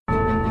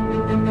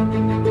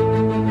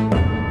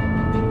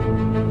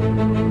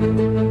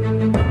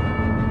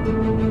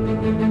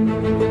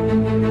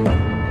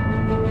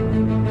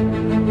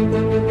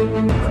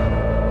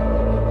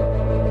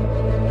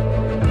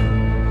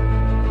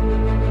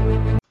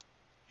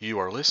You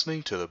are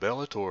listening to the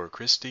Bellator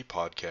Christi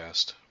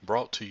podcast,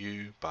 brought to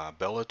you by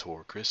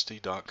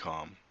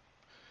bellatorchristi.com.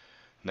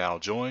 Now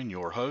join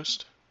your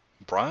host,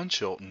 Brian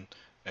Chilton,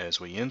 as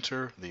we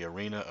enter the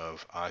arena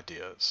of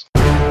ideas.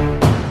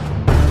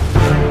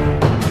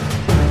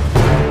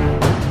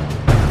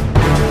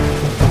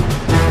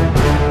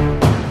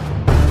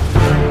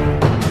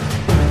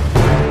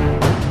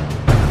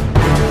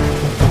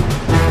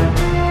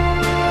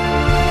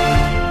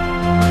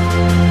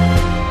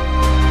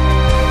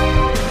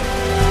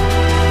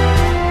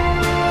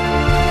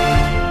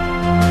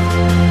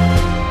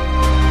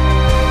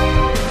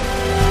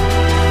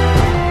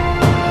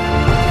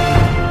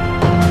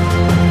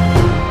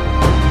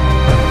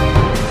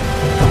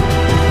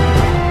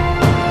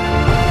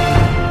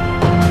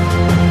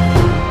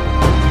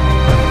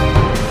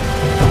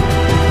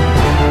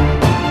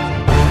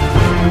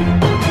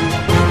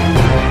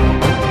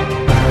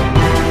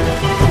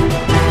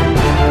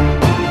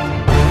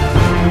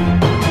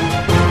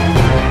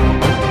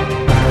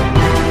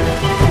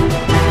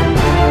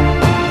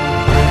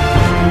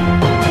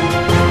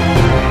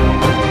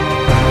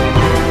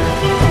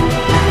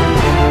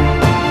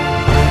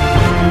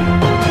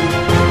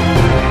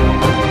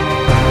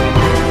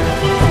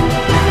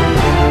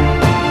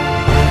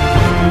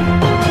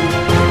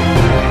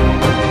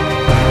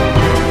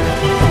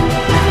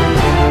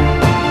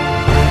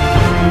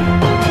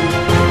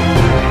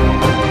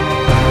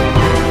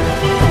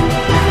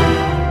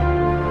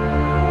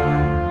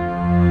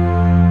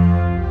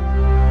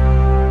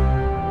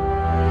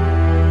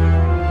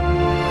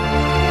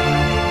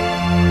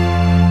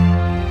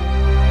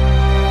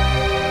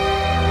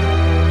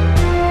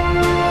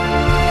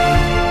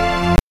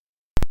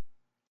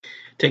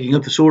 Taking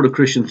up the sword of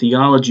Christian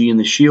theology and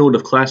the shield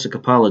of classic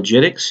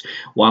apologetics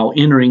while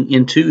entering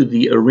into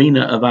the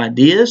arena of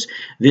ideas.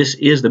 This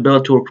is the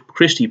Bellator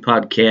Christi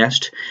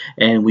podcast,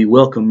 and we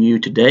welcome you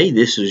today.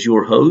 This is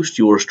your host,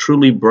 yours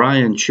truly,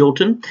 Brian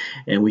Chilton,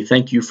 and we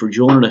thank you for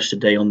joining us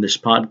today on this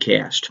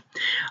podcast.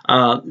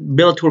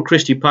 Bellator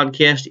Christi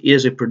podcast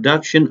is a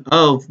production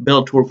of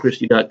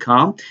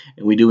bellatorchristi.com,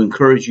 and we do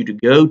encourage you to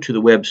go to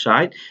the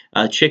website,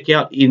 check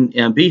out,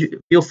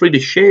 feel free to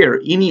share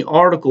any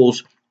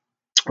articles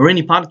or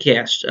any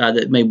podcast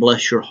that may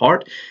bless your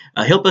heart.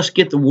 Help us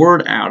get the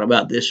word out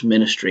about this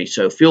ministry.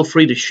 So feel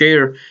free to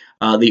share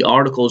the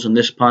articles in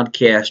this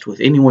podcast with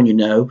anyone you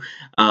know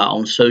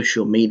on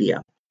social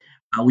media.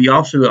 We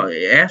also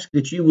ask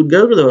that you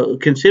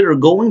would consider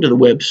going to the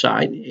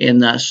website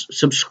and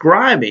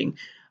subscribing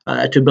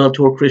to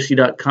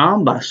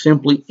bellatorchristi.com by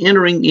simply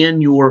entering in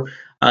your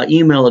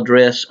email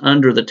address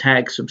under the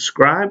tag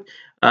subscribe.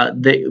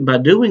 By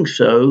doing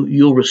so,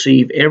 you'll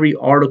receive every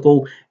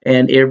article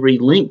and every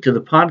link to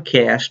the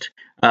podcast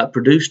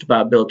produced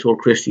by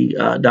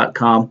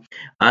bellatorchristi.com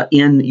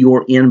in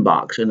your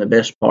inbox. And the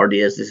best part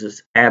is this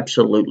is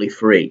absolutely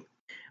free.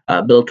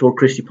 Bellator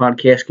Christi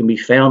podcast can be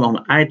found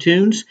on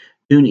iTunes,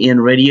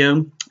 TuneIn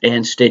Radio,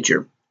 and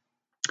Stitcher.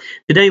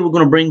 Today we're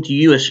going to bring to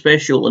you a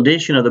special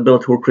edition of the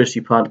Bellator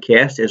Christi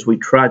podcast, as we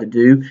try to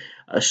do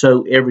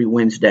so every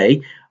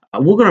Wednesday.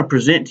 We're going to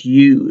present to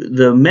you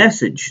the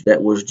message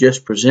that was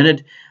just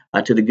presented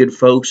to the good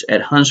folks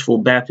at Huntsville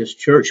Baptist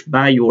Church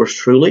by yours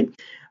truly.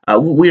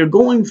 We are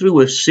going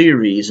through a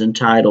series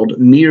entitled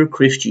Mere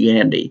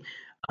Christianity.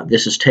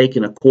 This is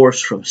taken, of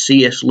course, from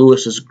C.S.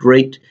 Lewis's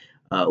great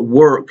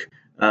work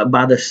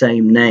by the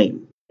same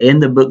name. In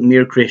the book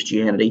Mere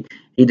Christianity,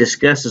 he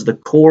discusses the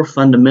core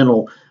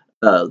fundamental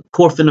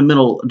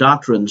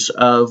doctrines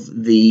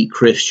of the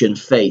Christian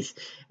faith,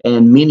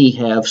 and many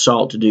have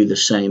sought to do the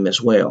same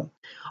as well.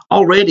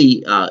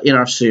 Already in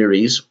our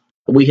series,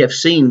 we have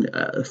seen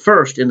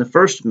in the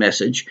first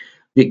message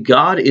that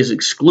God is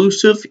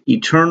exclusive,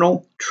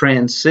 eternal,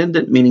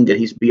 transcendent, meaning that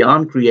he's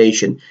beyond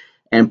creation,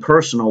 and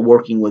personal,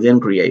 working within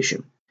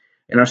creation.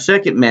 In our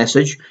second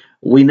message,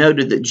 we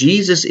noted that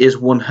Jesus is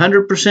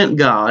 100%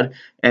 God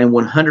and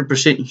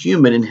 100%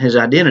 human in his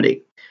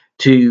identity.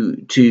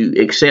 To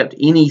accept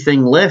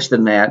anything less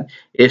than that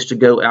is to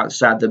go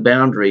outside the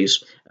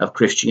boundaries of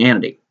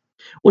Christianity.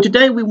 Well,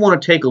 today we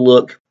want to take a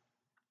look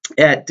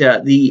at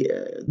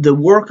the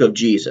work of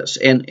Jesus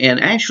and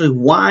actually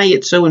why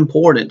it's so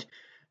important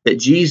that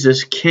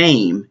Jesus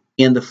came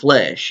in the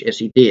flesh as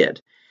he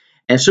did.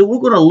 And so we're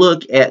going to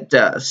look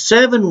at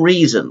 7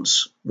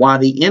 reasons why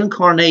the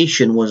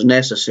incarnation was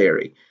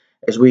necessary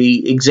as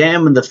we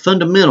examine the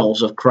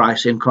fundamentals of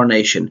Christ's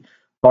incarnation,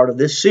 part of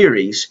this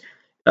series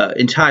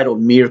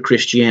entitled Mere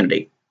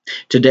Christianity.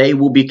 Today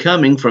we'll be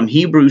coming from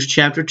Hebrews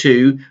chapter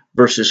 2,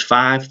 verses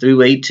 5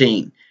 through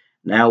 18.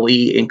 Now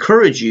we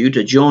encourage you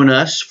to join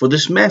us for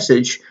this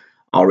message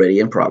already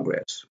in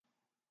progress.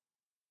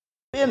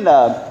 We've been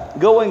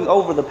going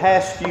over the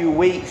past few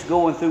weeks,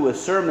 going through a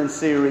sermon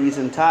series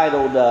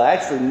entitled,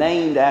 actually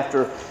named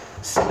after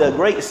the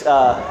great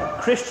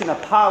Christian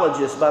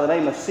apologist by the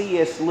name of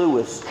C.S.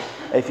 Lewis.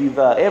 If you've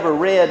ever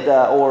read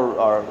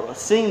or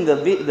seen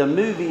the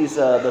movies,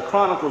 the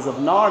Chronicles of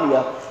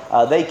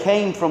Narnia, they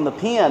came from the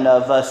pen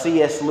of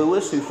C.S.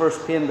 Lewis, who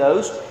first penned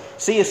those.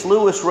 C.S.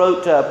 Lewis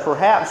wrote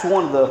perhaps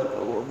one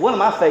of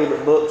my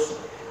favorite books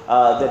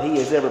that he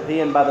has ever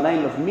penned, by the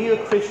name of Mere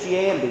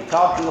Christianity,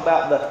 talking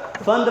about the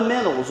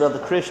fundamentals of the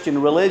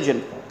Christian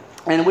religion.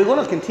 And we're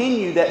going to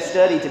continue that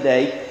study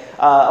today.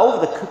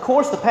 Over the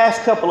course of the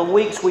past couple of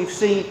weeks, we've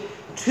seen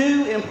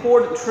two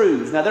important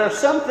truths. Now, there are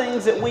some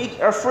things that we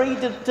are free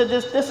to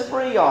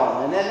disagree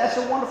on, and that's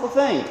a wonderful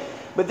thing.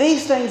 But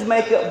these things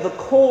make up the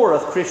core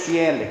of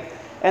Christianity.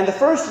 And the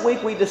first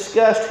week we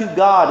discussed who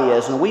God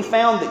is, and we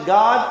found that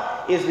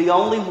God is the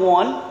only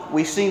one.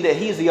 We've seen that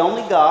He is the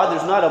only God.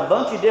 There's not a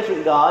bunch of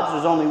different gods.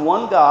 There's only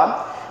one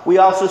God. We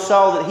also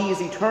saw that He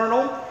is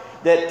eternal,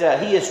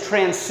 that He is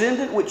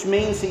transcendent, which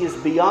means He is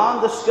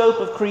beyond the scope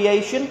of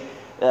creation.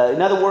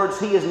 In other words,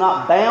 He is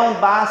not bound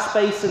by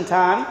space and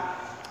time.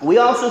 We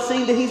also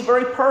see that He's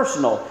very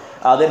personal,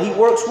 that He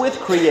works with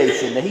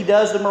creation, that He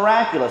does the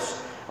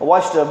miraculous. I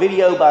watched a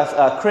video by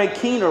Craig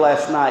Keener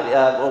last night,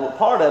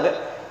 part of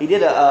it. He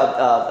did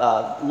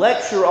a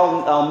lecture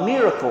on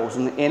miracles,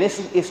 and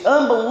it's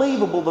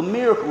unbelievable the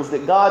miracles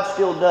that God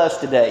still does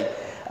today.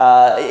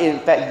 In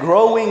fact,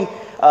 growing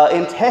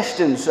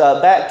intestines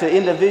back to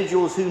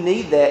individuals who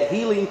need that,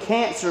 healing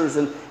cancers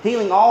and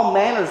healing all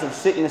manners of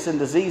sickness and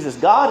diseases.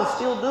 God is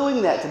still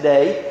doing that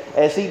today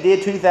as He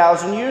did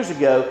 2,000 years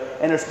ago.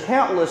 And there's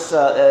countless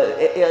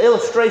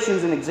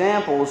illustrations and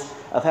examples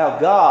of how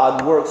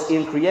God works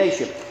in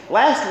creation.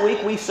 Last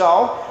week we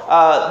saw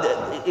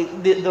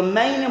the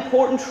main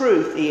important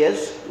truth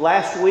is,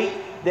 last week,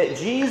 that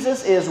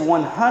Jesus is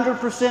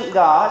 100%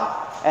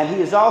 God and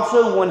He is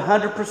also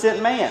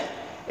 100% man.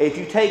 If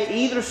you take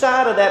either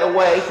side of that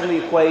away from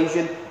the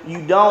equation,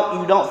 you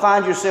don't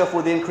find yourself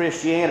within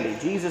Christianity.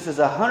 Jesus is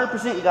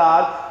 100%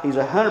 God, He's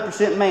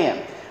 100%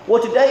 man.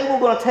 Well, today we're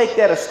going to take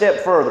that a step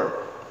further.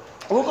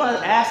 We're going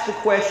to ask the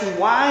question,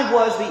 why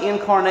was the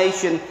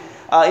Incarnation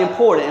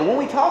important? And when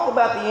we talk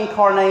about the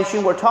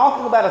Incarnation, we're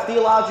talking about a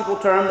theological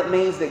term that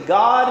means that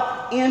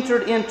God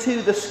entered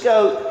into the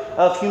scope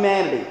of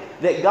humanity,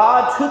 that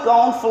God took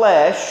on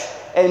flesh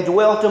and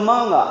dwelt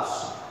among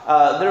us.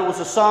 There was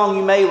a song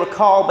you may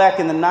recall back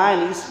in the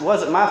 90s. It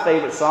wasn't my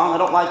favorite song. I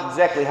don't like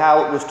exactly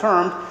how it was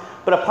termed,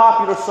 but a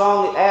popular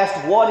song that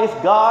asked, "What if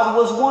God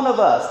was one of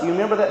us?" Do you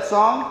remember that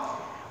song?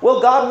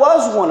 Well, God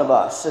was one of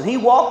us, and He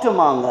walked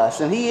among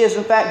us, and He is,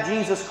 in fact,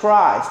 Jesus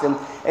Christ.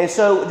 And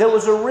so there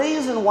was a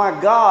reason why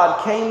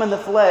God came in the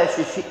flesh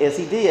as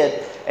He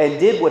did, and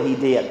did what He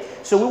did.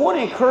 So we want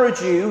to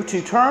encourage you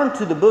to turn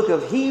to the book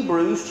of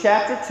Hebrews,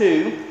 chapter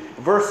 2,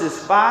 verses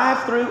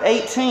 5 through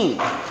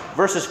 18.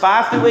 Verses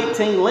 5 through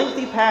 18,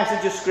 lengthy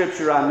passage of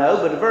Scripture, I know,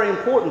 but a very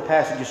important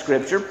passage of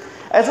Scripture,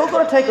 as we're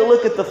going to take a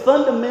look at the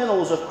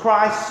fundamentals of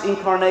Christ's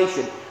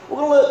incarnation. We're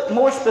going to look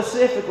more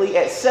specifically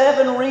at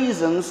 7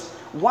 reasons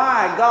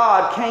why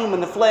God came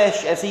in the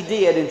flesh as He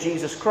did in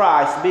Jesus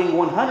Christ, being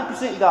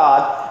 100%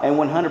 God and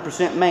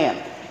 100% man.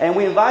 And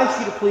we invite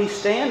you to please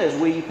stand as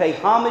we pay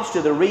homage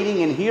to the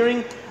reading and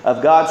hearing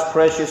of God's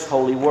precious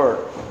holy word.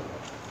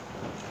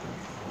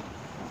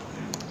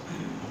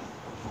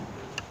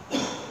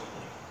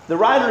 The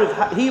writer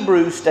of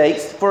Hebrews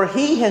states, "For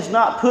He has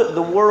not put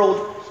the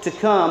world to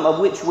come of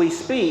which we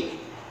speak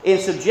in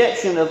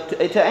subjection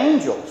to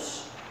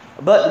angels.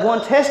 But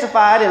one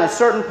testified in a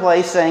certain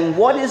place, saying,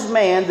 What is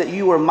man that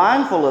you are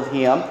mindful of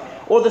him,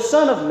 or the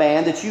Son of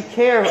Man that you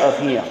care of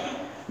him?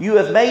 You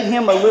have made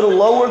him a little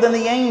lower than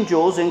the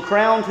angels, and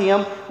crowned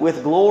him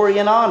with glory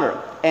and honor,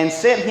 and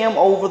set him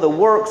over the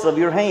works of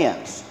your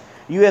hands.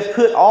 You have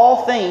put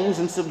all things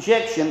in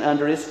subjection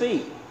under His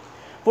feet.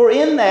 For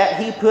in that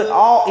He put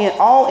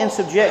all in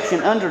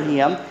subjection under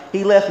Him,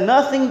 He left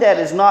nothing that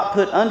is not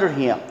put under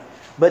Him.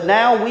 But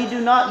now we do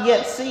not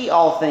yet see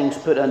all things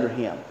put under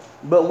Him.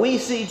 But we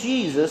see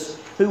Jesus,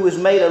 who was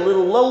made a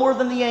little lower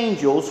than the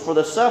angels for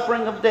the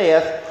suffering of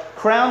death,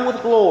 crowned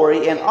with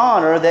glory and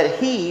honor, that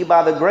He,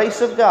 by the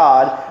grace of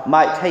God,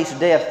 might taste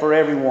death for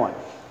everyone.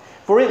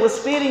 For it was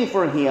fitting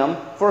for Him,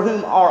 for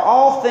whom are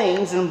all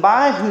things, and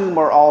by whom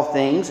are all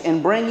things,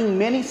 in bringing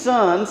many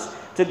sons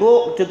to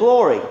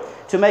glory,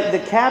 to make the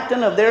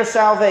captain of their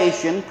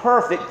salvation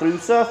perfect through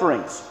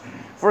sufferings.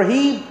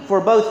 For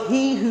both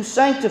He who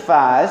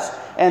sanctifies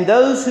and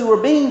those who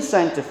are being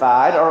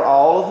sanctified are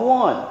all of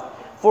one.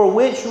 For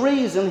which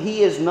reason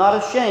He is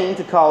not ashamed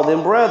to call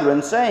them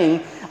brethren,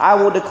 saying, I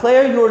will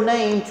declare your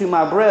name to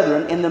my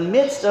brethren. In the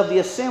midst of the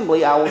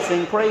assembly I will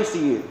sing praise to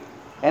you.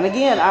 And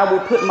again, I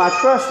will put my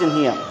trust in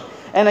Him.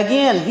 And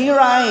again, here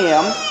I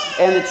am,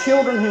 and the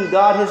children whom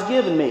God has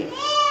given me.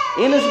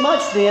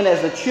 Inasmuch then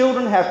as the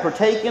children have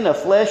partaken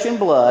of flesh and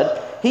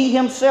blood, He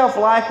Himself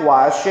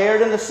likewise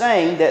shared in the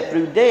same, that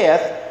through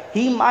death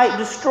He might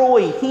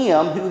destroy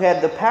him who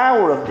had the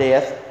power of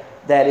death,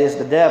 that is,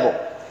 the devil,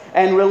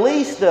 and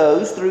release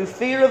those through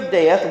fear of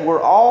death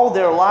were all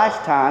their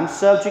lifetime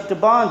subject to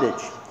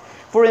bondage.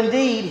 For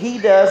indeed He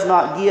does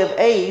not give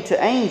aid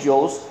to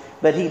angels,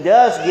 but He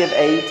does give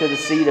aid to the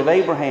seed of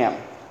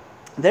Abraham.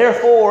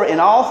 Therefore in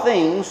all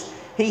things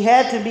He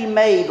had to be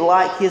made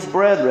like His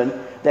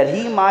brethren, that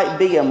He might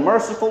be a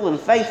merciful and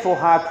faithful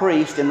high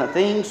priest in the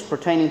things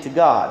pertaining to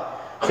God,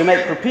 to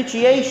make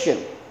propitiation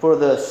for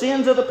the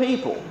sins of the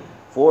people,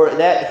 for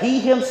that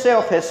he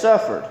himself has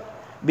suffered.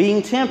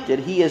 Being tempted,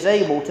 he is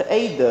able to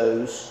aid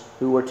those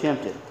who were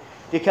tempted.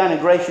 Dear kind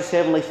and gracious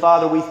Heavenly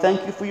Father, we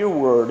thank you for your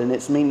word and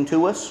its meaning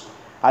to us.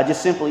 I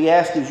just simply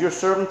ask as your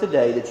servant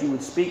today that you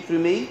would speak through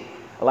me.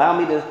 Allow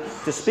me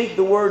to speak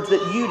the words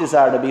that you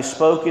desire to be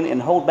spoken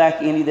and hold back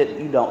any that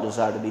you don't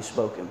desire to be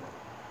spoken.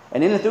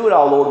 And in and through it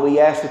all, Lord, we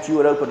ask that you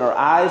would open our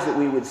eyes that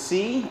we would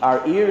see,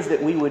 our ears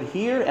that we would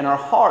hear, and our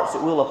hearts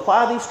that we'll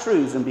apply these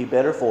truths and be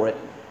better for it.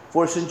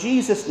 For it's in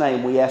Jesus'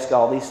 name we ask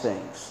all these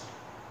things.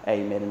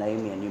 Amen and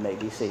amen. You may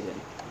be seated.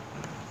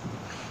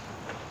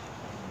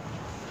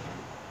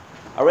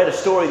 I read a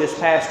story this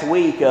past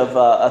week of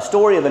a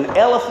story of an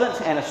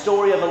elephant and a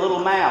story of a little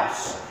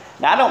mouse.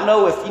 Now, I don't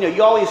know if,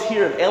 you always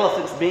hear of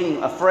elephants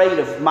being afraid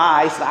of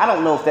mice. I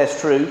don't know if that's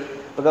true,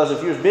 because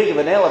if you're as big of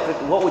an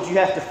elephant, what would you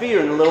have to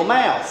fear in a little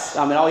mouse?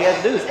 I mean, all you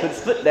have to do is put his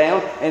foot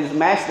down and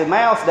smash the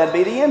mouse. That'd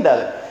be the end of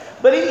it.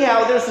 But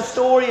anyhow, there's a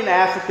story in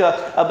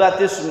Africa about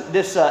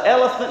this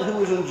elephant who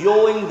was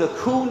enjoying the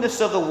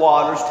coolness of the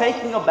waters,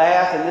 taking a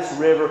bath in this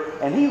river,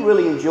 and he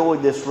really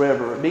enjoyed this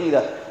river, being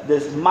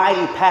this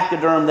mighty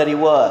pachyderm that he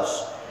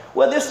was.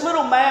 Well, this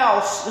little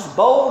mouse, this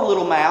bold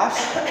little mouse,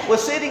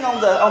 was sitting on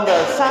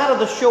the side of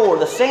the shore,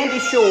 the sandy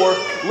shore,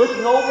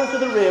 looking over to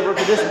the river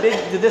to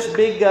this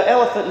big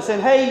elephant and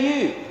saying, "Hey,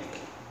 you!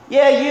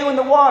 Yeah, you in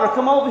the water,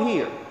 come over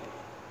here."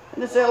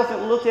 And this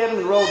elephant looked at him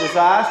and rolled his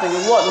eyes,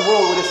 thinking, what in the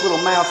world would this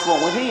little mouse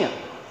want with him?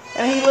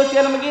 And he looked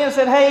at him again and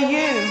said, "Hey,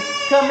 you,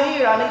 come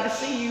here. I need to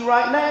see you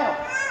right now."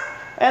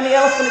 And the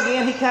elephant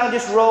again, he kind of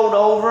just rolled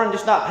over and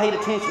just not paying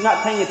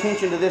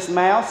attention to this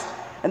mouse.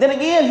 And then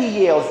again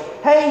he yells,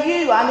 "Hey,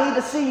 you, I need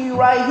to see you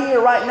right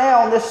here, right now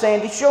on this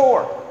sandy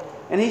shore."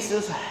 And he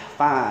says,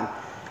 "Fine."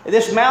 And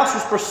this mouse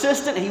was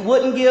persistent. He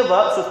wouldn't give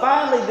up. So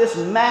finally this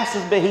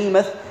massive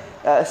behemoth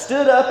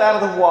stood up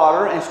out of the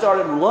water and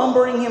started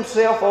lumbering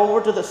himself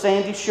over to the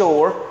sandy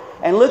shore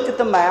and looked at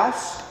the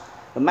mouse.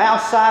 The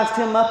mouse sized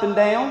him up and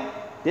down,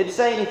 didn't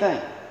say anything.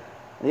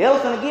 The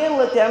elephant again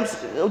looked at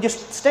him,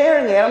 just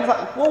staring at him,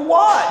 like, "Well,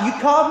 what? You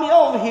called me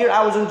over here.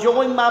 I was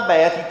enjoying my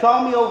bath. You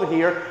called me over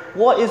here.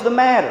 What is the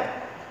matter?"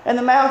 And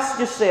the mouse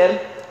just said,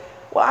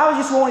 "Well, I was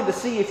just wanting to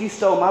see if you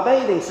stole my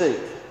bathing suit."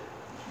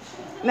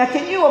 Now,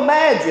 can you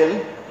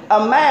imagine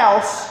a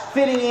mouse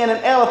fitting in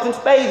an elephant's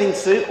bathing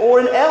suit, or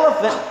an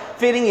elephant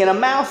fitting in a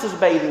mouse's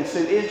bathing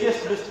suit? It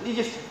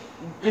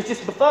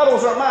just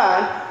befuddles our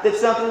mind that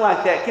something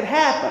like that could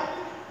happen.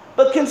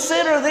 But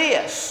consider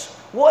this.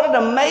 What an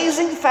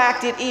amazing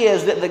fact it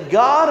is that the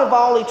God of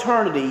all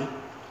eternity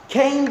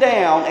came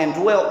down and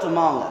dwelt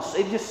among us.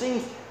 It just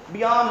seems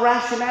beyond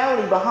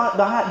rationality,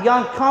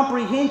 beyond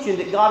comprehension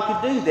that God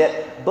could do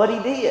that, but He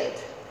did.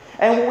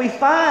 And what we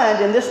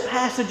find in this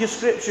passage of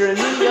Scripture and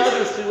many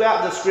others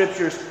throughout the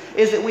Scriptures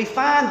is that we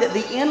find that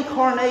the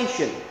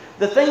Incarnation,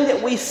 the thing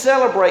that we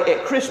celebrate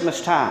at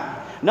Christmas time,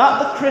 not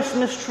the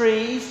Christmas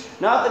trees,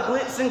 not the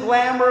glitz and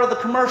glamour of the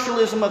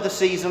commercialism of the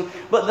season,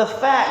 but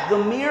the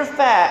mere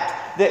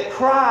fact that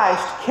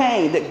Christ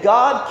came, that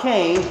God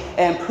came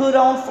and put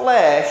on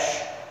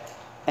flesh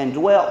and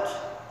dwelt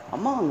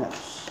among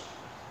us.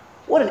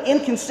 What an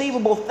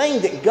inconceivable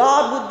thing that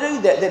God would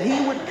do that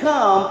He would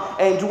come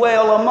and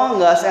dwell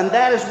among us, and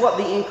that is what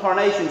the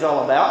Incarnation is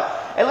all about.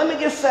 And let me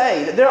just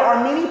say that there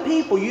are many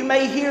people, you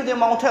may hear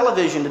them on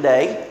television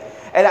today,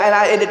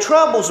 and it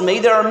troubles me.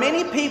 There are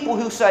many people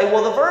who say,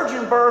 well, the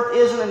virgin birth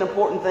isn't an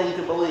important thing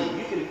to believe.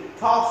 You can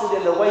toss it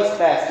in the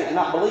wastebasket and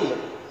not believe it.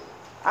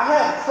 I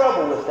have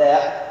trouble with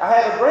that. I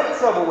have a great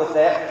trouble with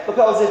that,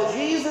 because if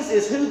Jesus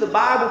is who the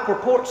Bible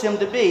purports Him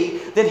to be,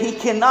 then He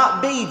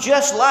cannot be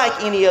just like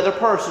any other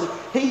person.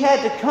 He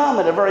had to come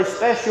in a very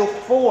special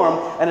form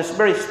and a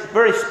very,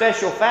 very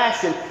special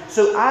fashion.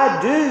 So I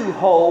do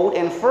hold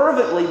and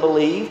fervently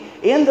believe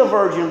in the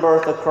virgin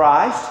birth of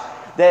Christ,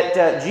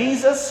 that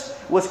Jesus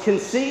was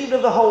conceived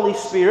of the Holy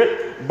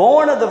Spirit,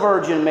 born of the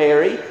Virgin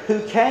Mary,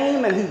 who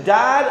came and who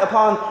died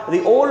upon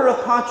the order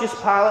of Pontius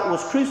Pilate,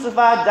 was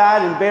crucified,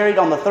 died, and buried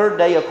on the third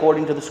day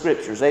according to the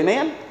Scriptures.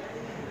 Amen?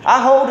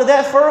 I hold to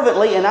that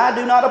fervently, and I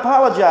do not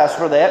apologize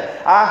for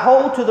that. I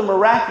hold to the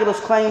miraculous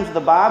claims of the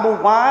Bible.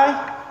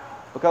 Why?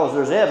 Because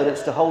there's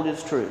evidence to hold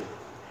it's true.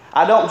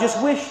 I don't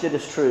just wish that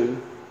it's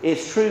true.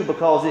 It's true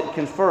because it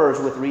confers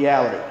with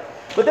reality.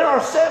 But there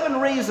are 7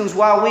 reasons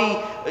why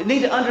we need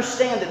to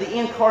understand that the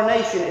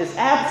Incarnation is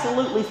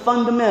absolutely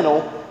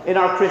fundamental in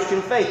our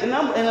Christian faith. And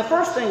the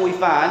first thing we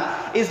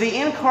find is the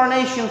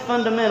Incarnation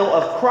fundamental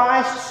of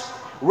Christ's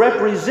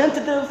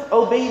representative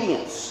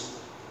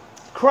obedience.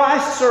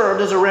 Christ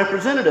served as a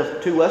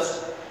representative to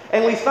us.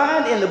 And we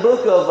find in the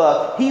book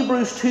of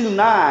Hebrews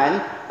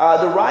 2:9,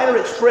 the writer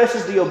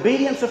expresses the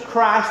obedience of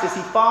Christ as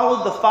He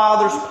followed the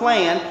Father's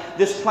plan,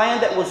 this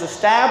plan that was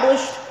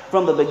established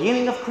from the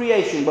beginning of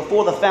creation,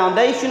 before the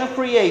foundation of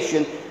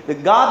creation,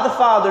 that God the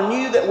Father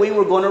knew that we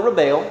were going to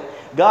rebel.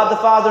 God the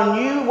Father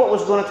knew what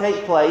was going to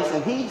take place,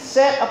 and He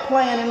set a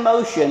plan in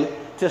motion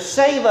to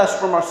save us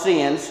from our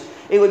sins.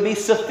 It would be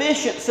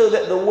sufficient so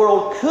that the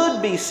world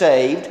could be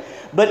saved,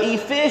 but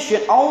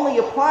efficient, only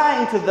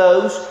applying to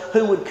those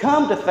who would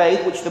come to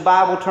faith, which the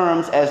Bible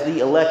terms as the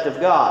elect of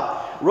God.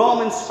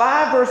 Romans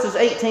 5 verses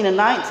 18 and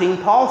 19,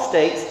 Paul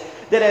states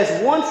that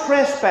as one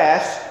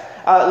trespass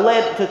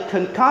led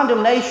to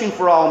condemnation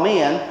for all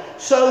men,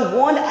 so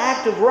one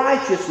act of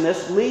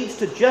righteousness leads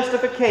to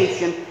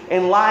justification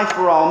and life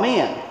for all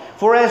men.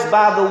 For as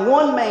by the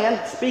one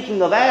man,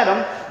 speaking of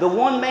Adam, the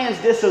one man's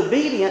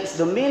disobedience,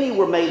 the many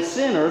were made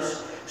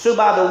sinners, so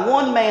by the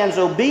one man's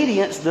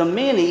obedience, the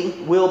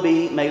many will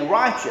be made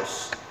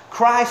righteous.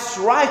 Christ's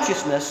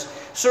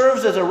righteousness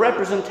serves as a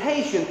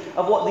representation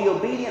of what the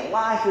obedient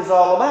life is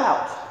all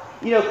about.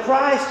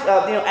 Christ,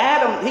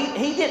 Adam,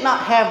 he did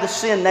not have the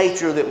sin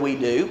nature that we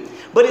do,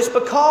 but it's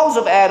because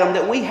of Adam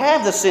that we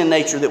have the sin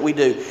nature that we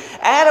do.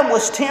 Adam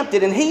was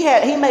tempted, and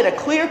he made a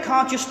clear,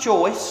 conscious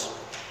choice.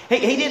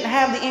 He didn't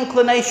have the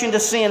inclination to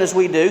sin as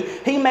we do.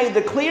 He made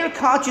the clear,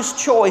 conscious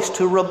choice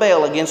to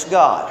rebel against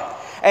God.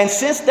 And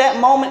since that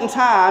moment in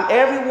time,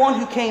 everyone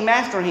who came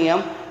after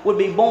him would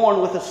be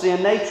born with a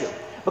sin nature.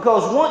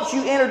 Because once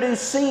you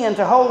introduce sin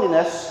to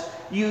holiness,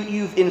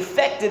 you've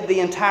infected the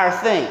entire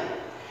thing.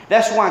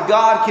 That's why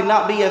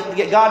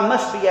God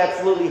must be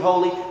absolutely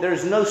holy. There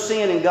is no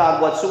sin in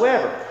God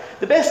whatsoever.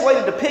 The best way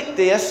to depict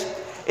this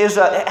is,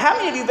 how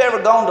many of you have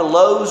ever gone to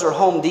Lowe's or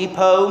Home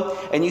Depot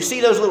and you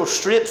see those little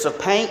strips of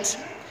paint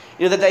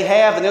that they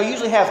have, and they'll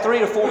usually have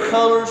 3 or 4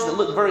 colors that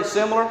look very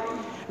similar?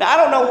 Now, I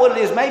don't know what it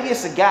is. Maybe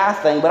it's a guy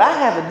thing, but I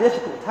have a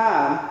difficult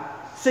time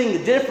seeing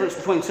the difference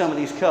between some of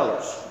these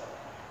colors.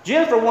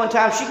 Jennifer, one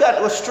time, she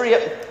got a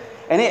strip,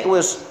 and it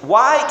was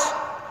white,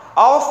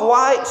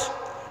 off-white,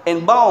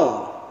 and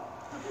bone.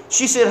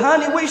 She said,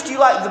 "Honey, which do you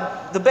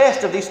like the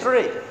best of these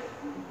 3?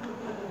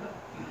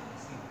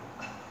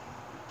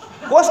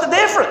 What's the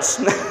difference?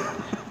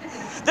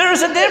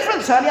 There's a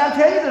difference, honey. I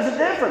tell you, there's a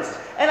difference.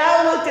 And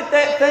I looked at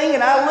that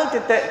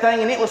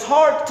thing, and it was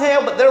hard to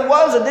tell, but there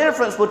was a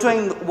difference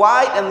between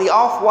white and the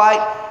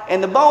off-white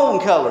and the bone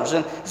colors.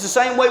 And it's the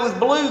same way with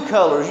blue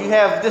colors. You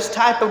have this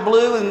type of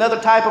blue and another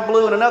type of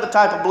blue and another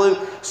type of blue.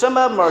 Some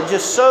of them are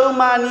just so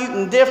minute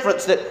in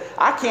difference that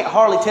I can't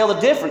hardly tell the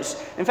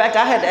difference. In fact,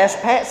 I had to ask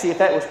Patsy if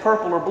that was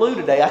purple or blue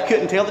today. I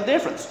couldn't tell the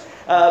difference.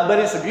 But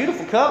it's a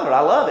beautiful color.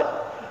 I love it.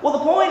 Well, the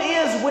point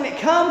is, when it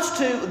comes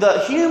to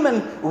the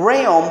human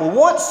realm,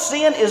 once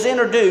sin is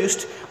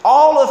introduced,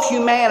 all of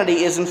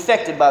humanity is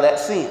infected by that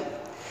sin.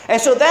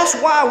 And so that's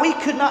why we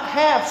could not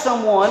have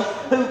someone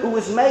who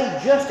was made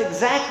just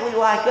exactly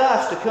like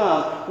us to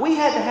come. We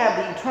had to have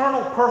the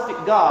eternal,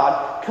 perfect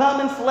God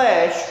come in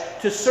flesh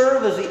to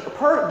serve as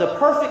the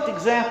perfect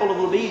example of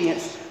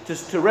obedience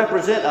to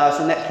represent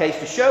us, in that case,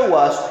 to show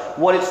us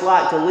what it's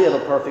like to live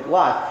a perfect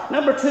life.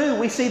 Number 2,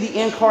 we see the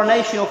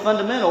incarnational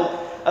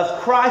fundamental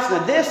of Christ. Now,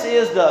 this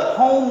is the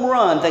home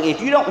run thing.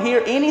 If you don't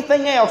hear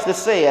anything else that's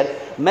said,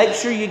 make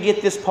sure you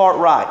get this part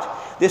right.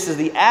 This is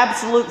the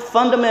absolute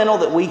fundamental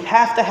that we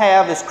have to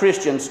have as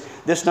Christians.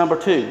 This number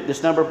 2,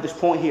 this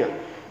point here.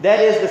 That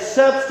is the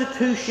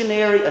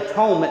substitutionary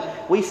atonement.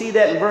 We see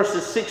that in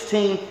verses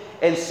 16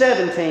 and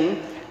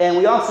 17. And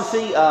we also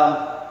see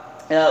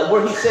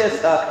where he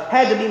says,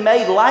 had to be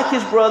made like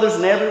his brothers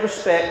in every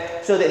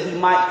respect, so that he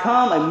might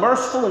come a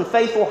merciful and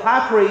faithful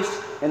high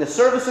priest in the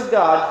service of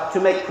God to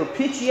make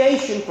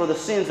propitiation for the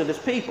sins of his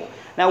people.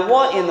 Now,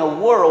 what in the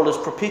world is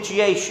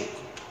propitiation?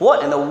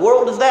 What in the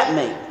world does that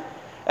mean?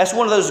 That's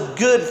one of those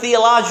good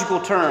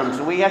theological terms.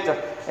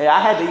 I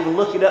had to even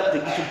look it up to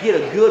get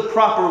a good,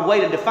 proper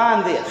way to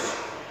define this.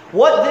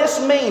 What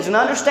this means, and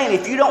understand,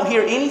 if you don't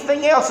hear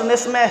anything else in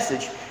this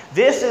message,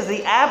 this is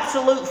the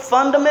absolute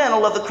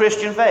fundamental of the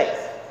Christian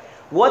faith.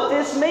 What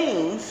this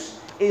means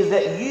is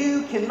that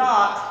you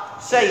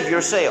cannot save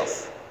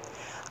yourself.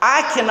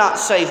 I cannot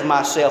save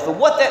myself. And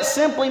what that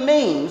simply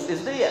means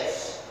is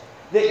this: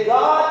 that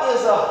God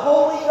is a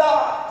holy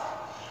God.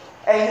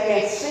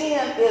 And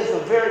sin is a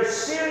very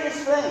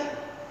serious thing.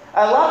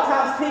 A lot of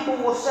times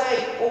people will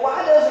say, well,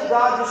 why doesn't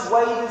God just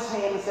wave his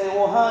hand and say,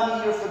 well,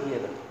 honey, you're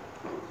forgiven?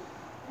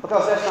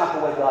 Because that's not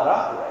the way God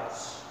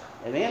operates.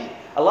 Amen?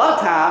 A lot of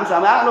times,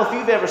 I don't know if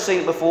you've ever seen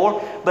it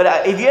before, but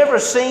have you ever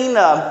seen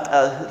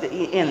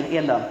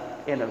in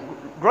a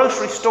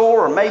grocery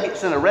store, or maybe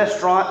it's in a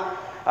restaurant,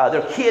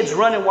 their kids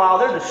running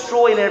wild, they're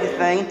destroying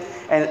everything,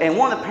 and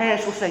one of the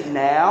parents will say,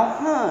 now,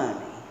 honey,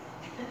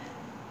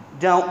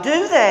 don't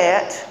do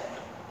that.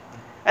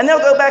 And they'll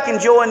go back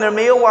enjoying their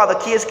meal while the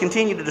kids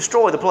continue to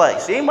destroy the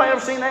place. Anybody ever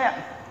seen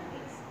that?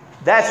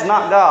 That's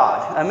not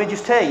God. Let me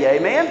just tell you,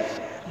 amen?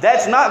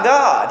 That's not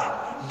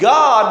God.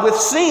 God, with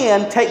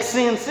sin, takes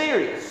sin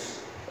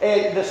serious.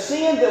 And the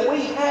sin that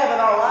we have in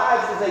our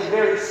lives is a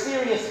very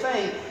serious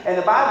thing. And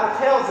the Bible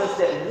tells us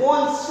that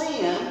one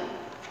sin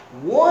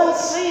will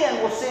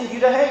send you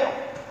to hell.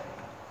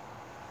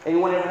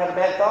 Anyone ever had a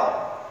bad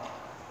thought?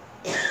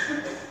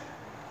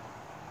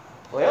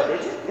 Well,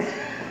 did you?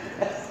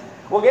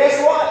 Well,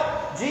 guess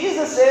what?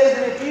 Jesus says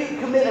that if you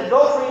commit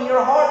adultery in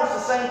your heart, it's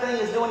the same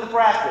thing as doing the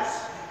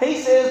practice.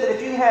 He says that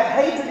if you have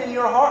hatred in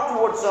your heart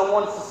towards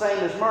someone, it's the same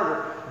as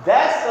murder.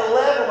 That's the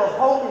level of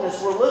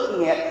holiness we're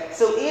looking at.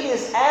 So it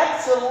is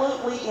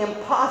absolutely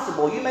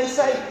impossible. You may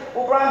say,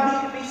 well, Brian,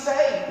 who could be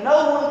saved?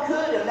 No one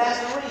could, and that's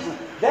the reason.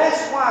 That's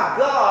why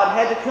God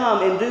had to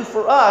come and do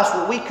for us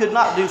what we could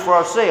not do for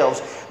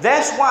ourselves.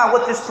 That's why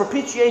what this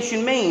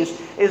propitiation means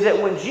is that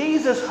when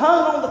Jesus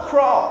hung on the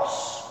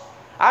cross,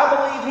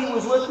 I believe he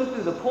was looking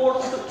through the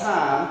portals of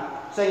time,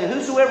 saying,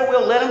 whosoever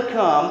will, let him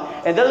come.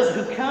 And those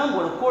who come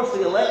were, of course,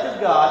 the elect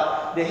of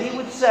God, that he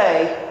would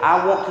say,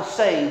 I want to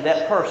save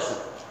that person.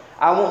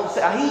 I want to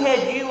say, he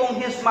had you on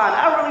his mind.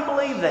 I really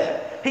believe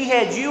that. He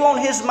had you on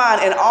his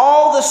mind, and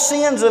all the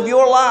sins of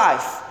your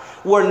life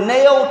were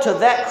nailed to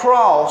that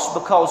cross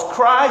because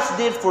Christ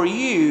did for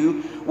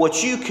you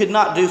what you could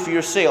not do for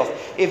yourself.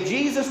 If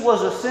Jesus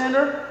was a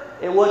sinner,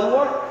 it wouldn't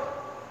work,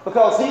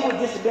 because he would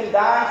just have been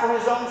dying for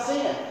his own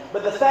sin.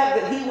 But the fact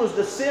that he was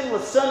the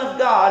sinless Son of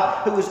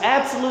God, who was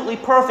absolutely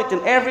perfect in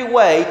every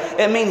way,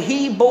 I mean,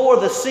 he bore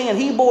the sin,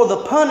 he bore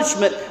the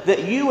punishment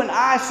that you and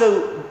I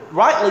so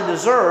rightly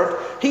deserved.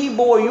 He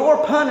bore your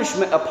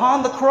punishment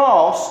upon the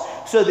cross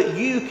so that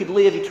you could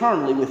live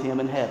eternally with him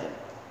in heaven.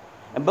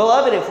 And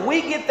beloved, if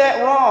we get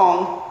that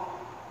wrong,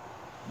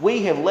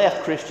 we have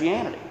left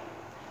Christianity.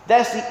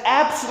 That's the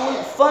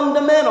absolute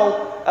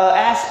fundamental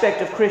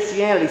aspect of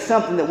Christianity,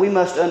 something that we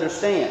must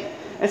understand.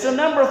 And so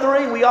number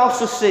 3, we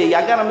also see,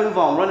 I got to move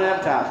on, running out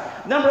of time.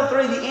 Number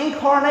 3, the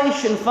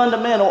incarnation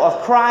fundamental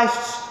of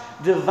Christ's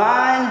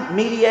divine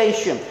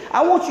mediation.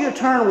 I want you to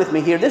turn with me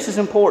here. This is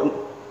important.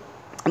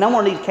 And I'm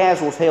going to need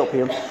Caswell's help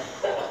here.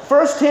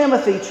 1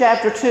 Timothy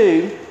chapter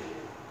 2,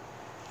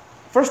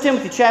 verse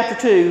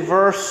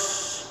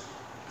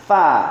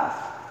 5.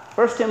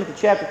 1 Timothy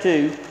chapter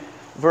 2,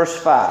 verse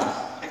 5.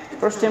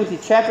 1 Timothy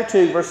chapter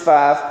 2, verse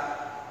 5.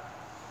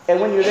 And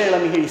when you're there,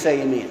 let me hear you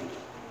say amen.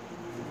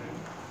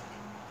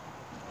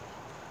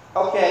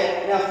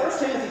 Okay, now 1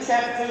 Timothy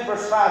chapter 2,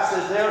 verse 5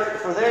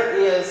 says, for there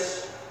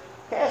is...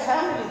 Cass,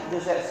 how many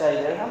does that say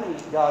there? How many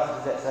gods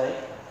does that say?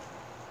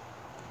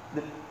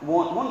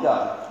 One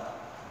God.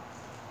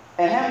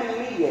 And how many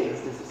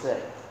mediators does it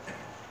say?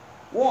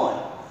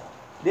 One.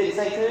 Did it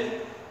say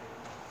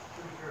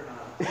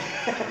 2?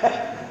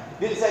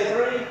 Did it say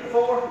 3,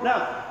 4?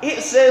 No.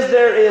 It says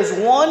there is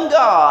one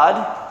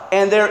God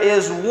and there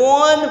is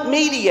one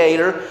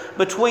mediator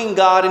between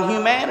God and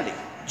humanity.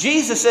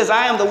 Jesus says,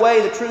 I am the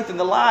way, the truth, and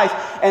the life,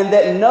 and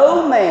that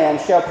no man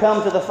shall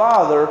come to the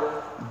Father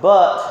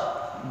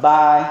but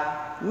by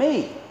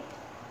me.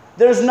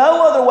 There's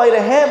no other way to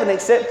heaven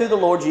except through the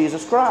Lord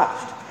Jesus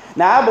Christ.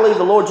 Now, I believe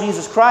the Lord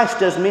Jesus Christ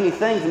does many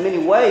things in many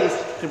ways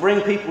to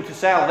bring people to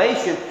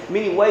salvation,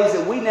 many ways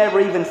that we never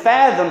even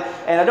fathom,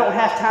 and I don't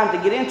have time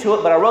to get into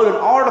it, but I wrote an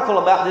article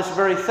about this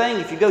very thing.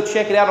 If you go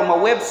check it out on my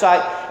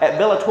website at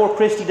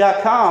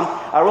bellatorchristi.com,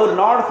 I wrote an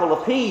article,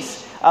 a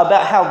piece,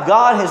 about how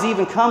God has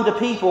even come to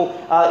people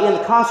in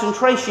the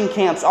concentration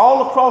camps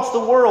all across the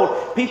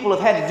world. People have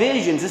had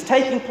visions. It's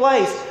taking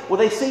place where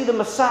they see the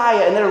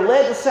Messiah and they're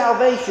led to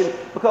salvation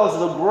because of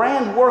the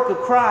grand work of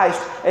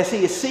Christ as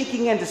he is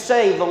seeking and to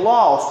save the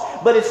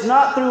lost. But it's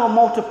not through a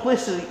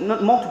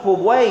multiple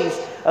ways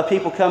of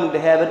people coming to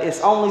heaven. It's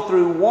only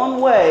through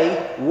one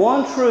way,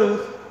 one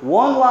truth,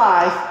 one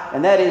life,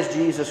 and that is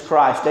Jesus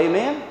Christ.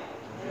 Amen?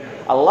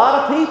 A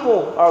lot of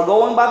people are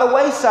going by the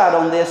wayside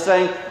on this,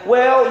 saying,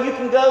 well, you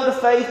can go to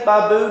faith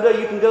by Buddha,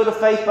 you can go to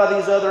faith by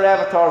these other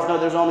avatars. No,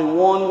 there's only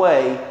one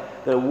way,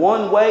 the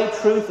one way,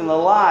 truth, and the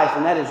life,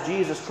 and that is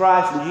Jesus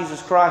Christ and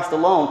Jesus Christ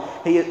alone.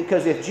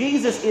 Because if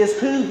Jesus is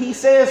who he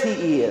says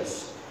he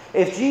is,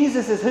 if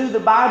Jesus is who the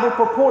Bible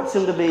purports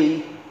him to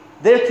be,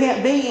 there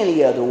can't be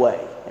any other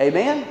way.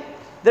 Amen?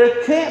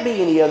 There can't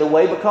be any other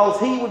way because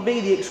he would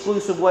be the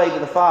exclusive way to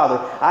the Father.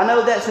 I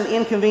know that's an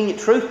inconvenient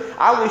truth.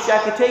 I wish I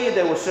could tell you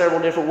there were several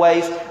different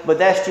ways, but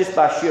that's just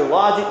by sheer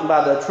logic and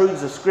by the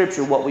truths of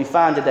Scripture what we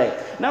find today.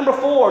 Number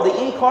 4,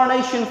 the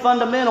incarnation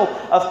fundamental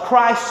of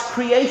Christ's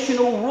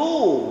creational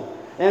rule.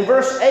 In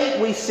verse 8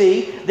 we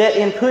see that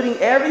in putting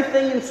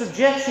everything in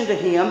subjection to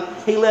him,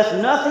 he left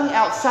nothing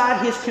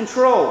outside his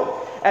control.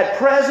 At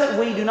present,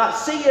 we do not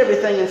see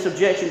everything in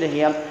subjection to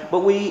him,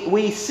 but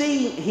we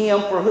see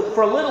him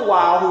for a little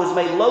while who is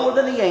made lower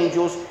than the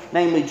angels,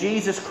 namely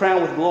Jesus,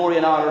 crowned with glory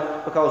and honor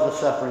because of the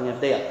suffering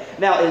of death.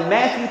 Now, in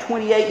Matthew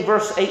 28,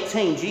 verse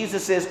 18,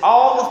 Jesus says,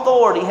 all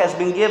authority has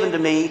been given to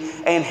me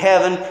in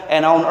heaven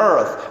and on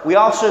earth. We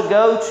also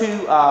go to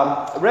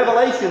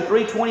Revelation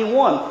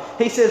 3:21.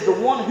 He says, the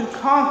one who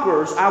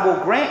conquers, I will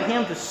grant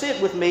him to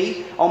sit with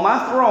me on my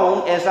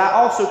throne, as I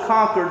also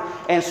conquered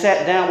and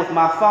sat down with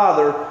my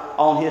Father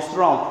on his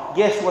throne.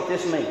 Guess what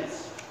this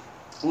means?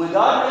 When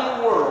God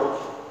made the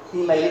world,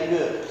 he made it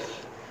good.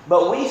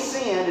 But we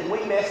sinned and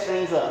we messed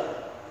things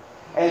up.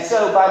 And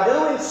so by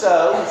doing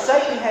so,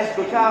 Satan has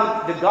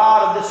become the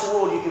god of this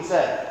world, you can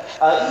say.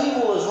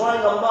 Evil is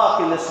running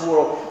amok in this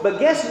world. But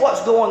guess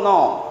what's going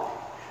on?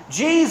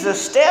 Jesus,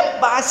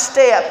 step by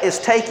step, is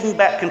taking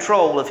back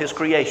control of his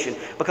creation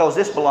because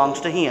this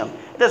belongs to him.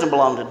 It doesn't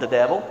belong to the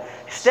devil.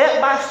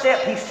 Step by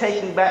step, he's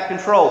taking back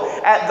control.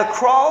 At the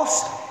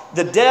cross,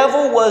 The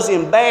devil was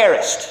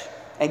embarrassed.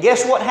 And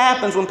guess what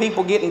happens when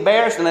people get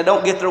embarrassed and they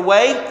don't get their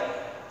way?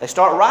 They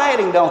start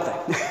rioting, don't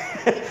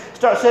they?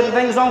 Start setting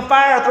things on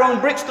fire, throwing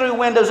bricks through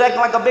windows, acting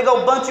like a big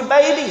old bunch of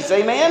babies.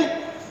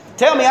 Amen?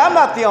 Tell me I'm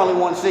not the only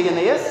one seeing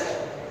this.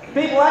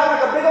 People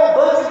act like a big old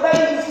bunch of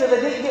babies because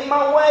they didn't get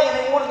my way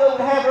and they want to go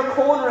and have their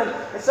corner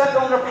and suck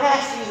on their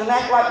pasties and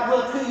act like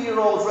little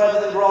 2-year-olds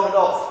rather than grown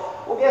adults.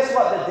 Well, guess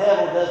what? The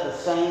devil does the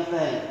same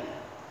thing.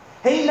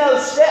 He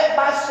knows step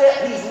by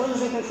step he's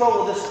losing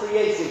control of this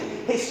creation.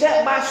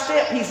 Step by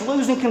step he's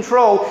losing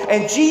control,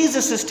 and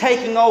Jesus is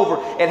taking over.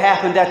 It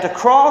happened at the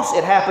cross,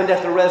 it happened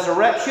at the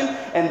resurrection,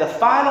 and the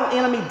final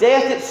enemy,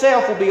 death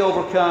itself, will be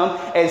overcome,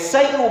 and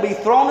Satan will be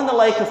thrown in the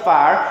lake of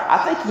fire.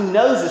 I think he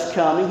knows it's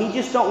coming. He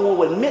just don't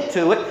want to admit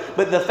to it.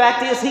 But the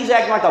fact is, he's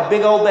acting like a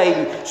big old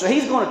baby. So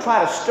he's going to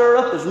try to stir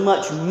up as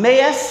much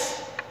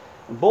mess.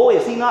 Boy,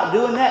 is he not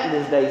doing that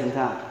in these days and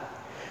times.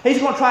 He's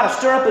going to try to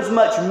stir up as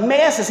much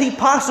mess as he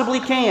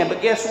possibly can.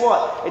 But guess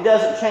what? It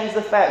doesn't change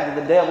the fact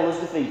that the devil is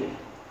defeated.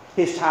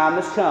 His time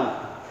is coming.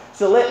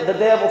 So let the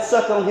devil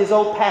suck on his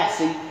old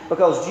passy,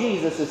 because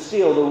Jesus is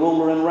still the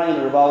ruler and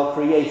reigner of all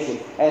creation.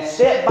 And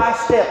step by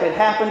step it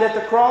happened at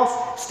the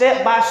cross.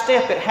 Step by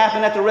step it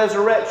happened at the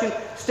resurrection.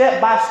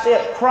 Step by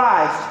step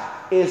Christ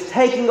is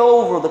taking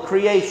over the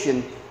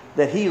creation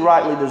that he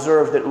rightly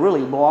deserves, that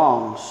really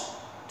belongs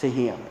to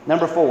him.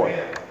 Number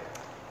 4.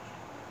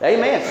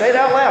 Amen. Say it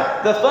out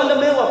loud. The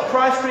fundamental of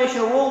Christ's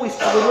creational rule, we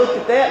looked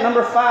at that.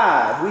 Number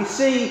 5, we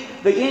see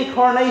the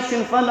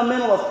incarnation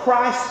fundamental of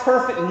Christ's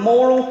perfect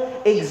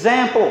moral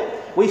example.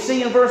 We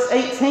see in verse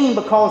 18,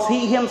 because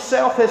he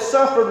himself has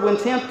suffered when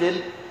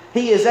tempted,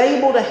 he is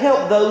able to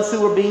help those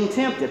who are being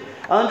tempted.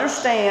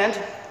 Understand,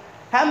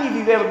 how many of you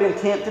have ever been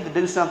tempted to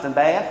do something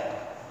bad?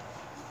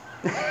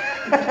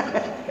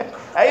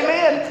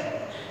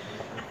 Amen.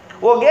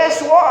 Well,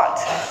 guess what?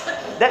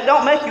 That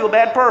don't make you a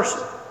bad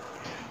person.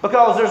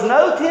 Because there's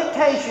no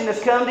temptation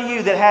that's come to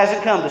you that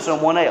hasn't come to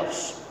someone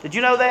else. Did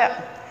you know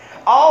that?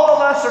 All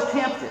of us are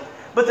tempted.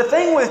 But the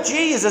thing with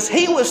Jesus,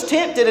 he was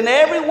tempted in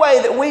every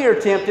way that we are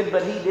tempted,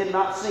 but he did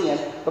not sin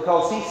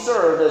because he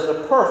served as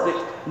the perfect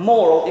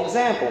moral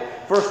example.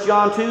 1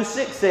 John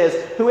 2:6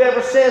 says,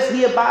 whoever says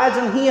he abides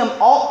in him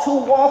ought to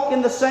walk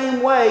in the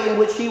same way in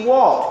which he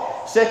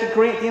walked. 2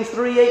 Corinthians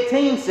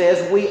 3:18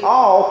 says, we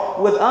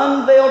all, with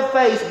unveiled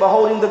face,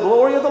 beholding the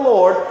glory of the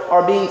Lord,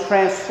 are being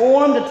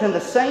transformed into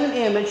the same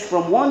image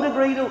from one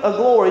degree of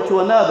glory to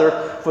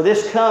another, for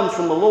this comes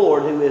from the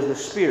Lord who is the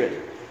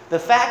Spirit. The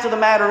fact of the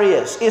matter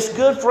is, it's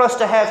good for us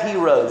to have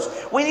heroes.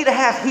 We need to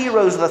have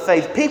heroes of the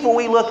faith, people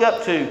we look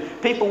up to,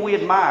 people we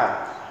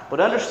admire. But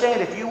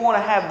understand, if you want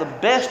to have the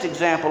best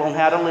example on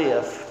how to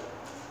live,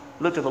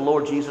 look to the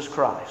Lord Jesus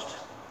Christ.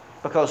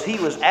 Because he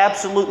was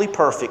absolutely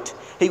perfect.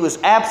 He was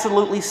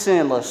absolutely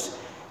sinless.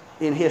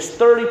 In his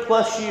 30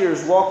 plus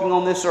years walking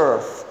on this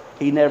earth,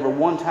 he never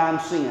one time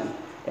sinned.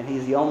 And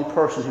he's the only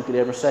person who could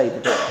ever say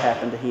that that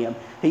happened to him.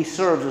 He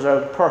serves as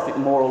our perfect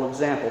moral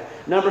example.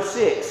 Number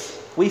 6,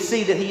 we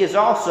see that he is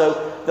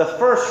also the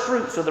first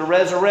fruits of the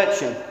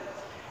resurrection.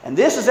 And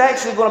this is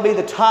actually going to be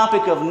the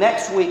topic of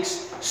next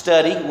week's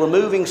study. We're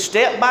moving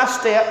step by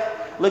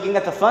step, looking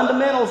at the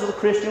fundamentals of the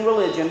Christian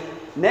religion.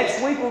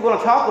 Next week we're going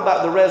to talk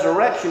about the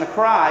resurrection of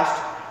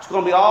Christ. It's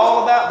going to be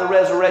all about the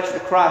resurrection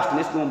of Christ, and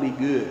it's going to be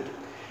good.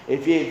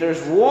 If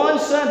there's one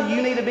Sunday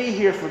you need to be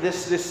here for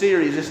this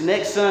series, this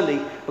next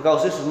Sunday,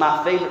 because this is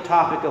my favorite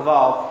topic of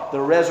all, the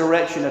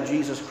resurrection of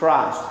Jesus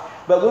Christ.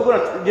 But we're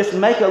going to just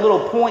make a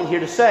little point here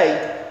to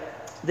say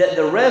that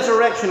the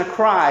resurrection of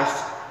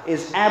Christ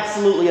is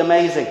absolutely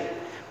amazing.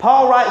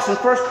 Paul writes in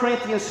 1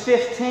 Corinthians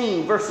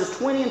 15, verses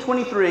 20 and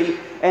 23,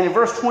 and in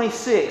verse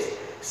 26,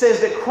 says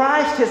that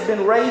Christ has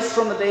been raised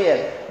from the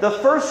dead, the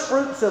first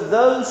fruits of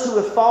those who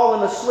have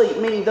fallen asleep,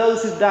 meaning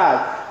those who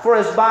died. For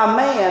as by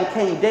man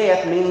came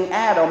death, meaning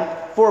Adam,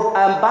 for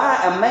by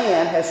a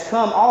man has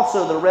come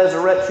also the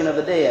resurrection of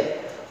the dead.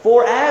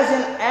 For as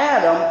in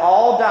Adam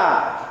all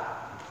died,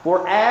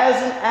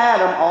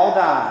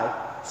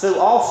 so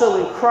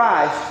also in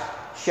Christ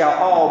shall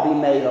all be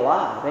made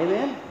alive.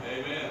 Amen?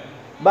 Amen.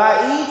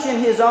 By each in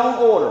his own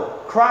order.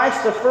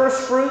 Christ the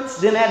first fruits,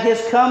 then at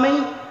his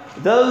coming,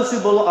 those who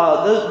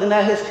belong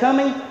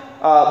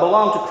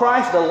to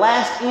Christ. The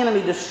last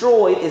enemy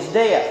destroyed is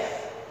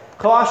death.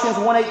 Colossians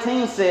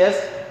 1:18 says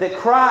that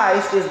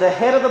Christ is the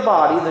head of the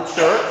body, the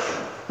church.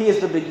 He is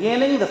the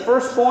beginning, the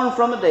firstborn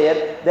from the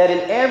dead, that in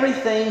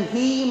everything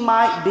he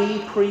might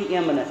be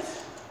preeminent.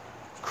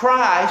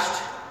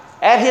 Christ,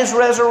 at his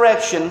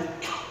resurrection,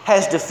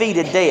 has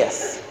defeated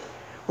death.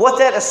 What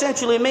that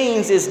essentially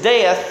means is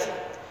death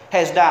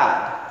has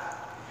died.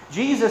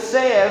 Jesus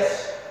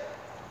says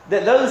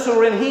that those who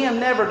are in him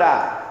never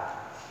die.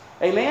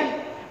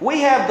 Amen? We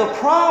have the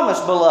promise,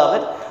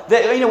 beloved,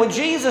 that when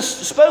Jesus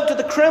spoke to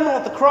the criminal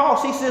at the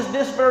cross, he says,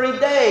 this very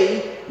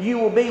day you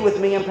will be with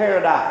me in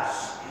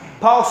paradise.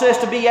 Paul says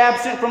to be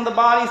absent from the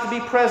body is to be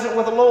present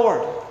with the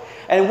Lord.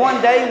 And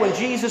one day when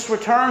Jesus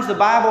returns, the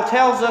Bible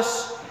tells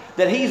us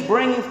that he's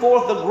bringing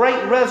forth the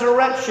great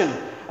resurrection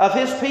of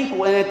His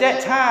people. And at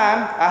that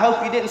time, I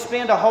hope you didn't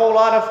spend a whole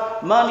lot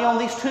of money on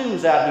these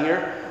tombs out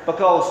here,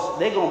 because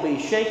they're going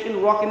to be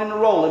shaking, rocking, and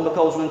rolling,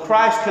 because when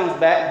Christ comes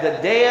back,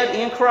 the dead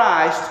in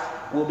Christ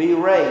will be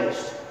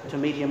raised to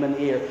meet Him in the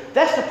air.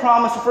 That's the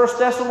promise of 1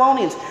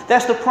 Thessalonians.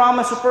 That's the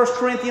promise of 1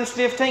 Corinthians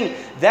 15.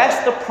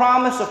 That's the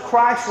promise of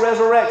Christ's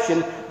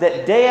resurrection,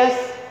 that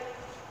death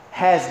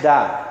has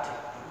died.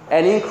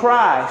 And in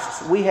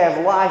Christ, we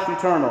have life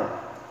eternal.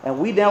 And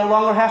we no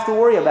longer have to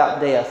worry about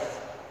death.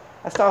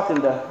 I was talking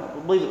to, I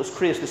believe it was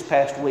Chris this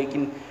past week,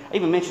 and I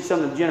even mentioned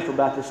something to Jennifer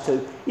about this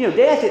too.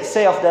 Death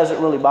itself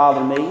doesn't really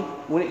bother me.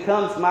 When it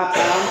comes to my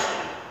time,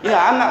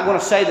 I'm not going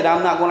to say that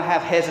I'm not going to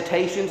have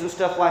hesitations and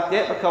stuff like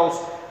that, because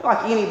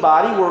like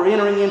anybody, we're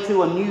entering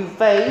into a new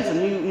phase, a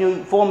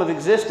new form of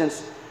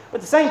existence. But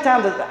at the same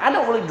time, I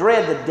don't really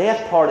dread the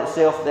death part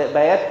itself that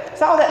bad.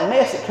 It's all that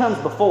mess that comes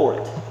before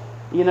it.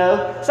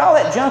 It's all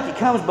that junk that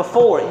comes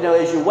before it,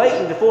 as you're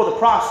waiting for the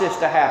process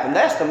to happen.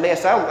 That's the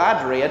mess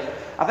I dread.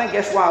 I think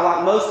that's why,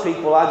 like most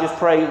people, I just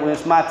pray when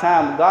it's my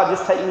time, God,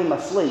 just take me in my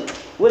sleep.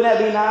 Wouldn't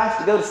that be nice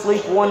to go to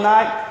sleep one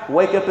night,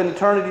 wake up in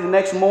eternity the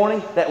next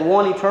morning, that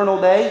one eternal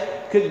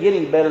day? Couldn't get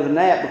any better than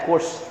that, but of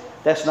course,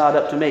 that's not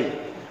up to me.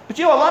 But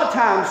a lot of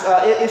times,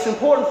 it's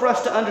important for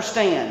us to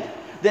understand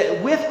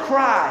that with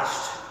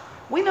Christ,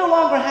 we no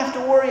longer have to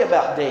worry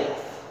about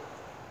death.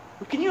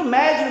 Can you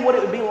imagine what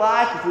it would be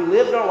like if we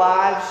lived our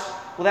lives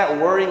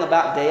without worrying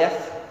about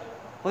death,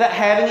 without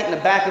having it in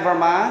the back of our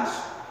minds?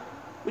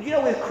 But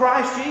with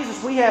Christ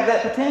Jesus, we have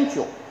that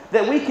potential,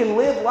 that we can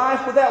live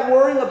life without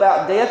worrying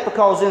about death,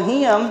 because in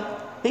Him,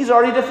 He's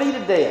already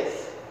defeated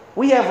death.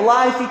 We have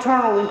life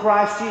eternal in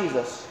Christ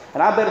Jesus.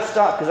 And I better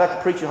stop, because I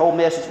could preach a whole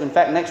message. In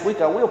fact, next week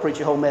I will preach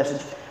a whole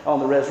message on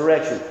the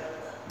resurrection.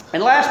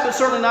 And last but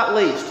certainly not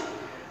least,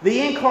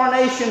 the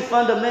incarnation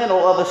fundamental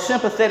of a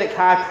sympathetic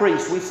high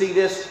priest. We see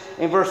this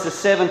in verses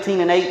 17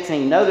 and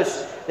 18.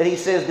 Notice that he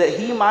says that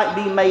he might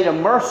be made a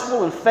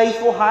merciful and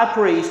faithful high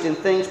priest in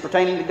things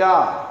pertaining to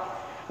God.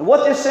 And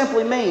what this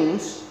simply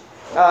means,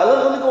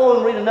 let me go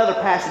and read another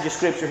passage of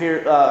Scripture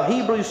here.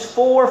 Hebrews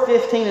 4,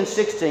 15 and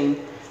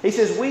 16. He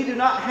says, we do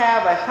not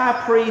have a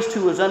high priest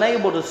who is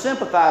unable to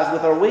sympathize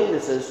with our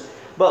weaknesses,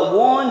 but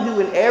one who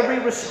in every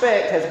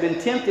respect has been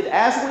tempted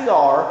as we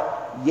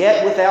are,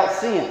 yet without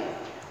sin.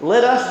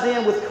 Let us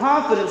then with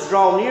confidence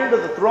draw near to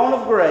the throne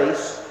of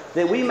grace,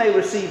 that we may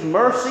receive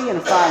mercy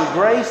and find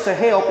grace to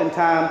help in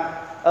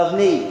time of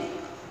need.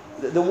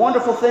 The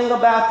wonderful thing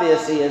about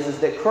this is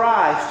that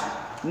Christ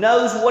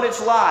knows what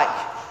it's like.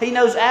 He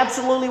knows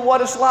absolutely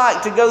what it's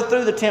like to go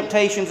through the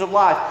temptations of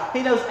life.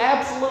 He knows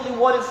absolutely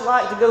what it's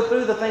like to go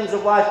through the things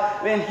of life.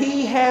 And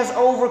He has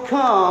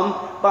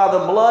overcome by the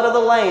blood of the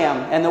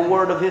Lamb and the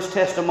word of His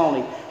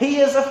testimony. He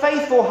is a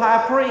faithful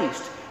high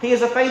priest. He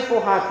is a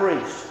faithful high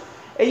priest.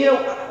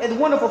 And the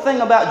wonderful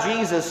thing about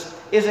Jesus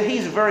is that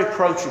He's very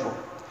approachable.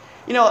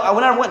 When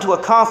I went to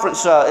a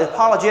conference,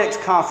 apologetics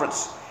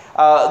conference,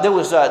 there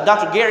was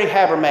Dr. Gary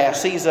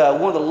Habermas. He's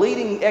one of the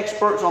leading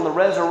experts on the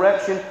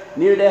resurrection,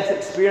 near-death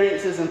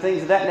experiences, and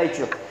things of that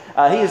nature.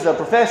 He is a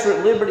professor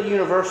at Liberty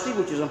University,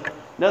 which is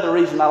another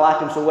reason I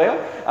like him so well.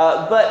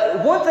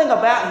 But one thing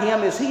about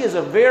him is he is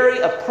a very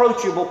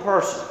approachable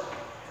person.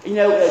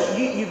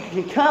 You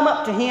can come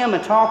up to him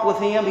and talk with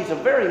him. He's a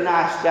very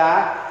nice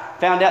guy.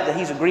 Found out that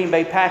he's a Green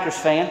Bay Packers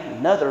fan.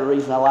 Another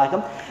reason I like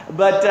him.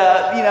 But,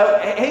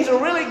 he's a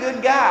really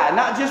good guy.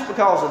 Not just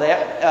because of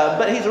that,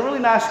 but he's a really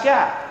nice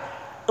guy.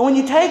 When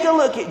you take a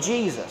look at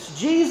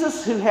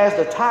Jesus who has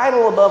the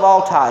title above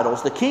all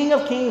titles, the King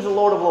of Kings and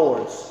Lord of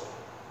Lords,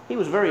 He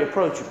was very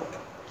approachable.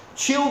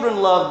 Children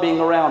loved being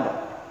around Him.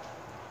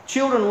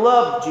 Children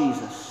loved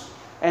Jesus.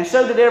 And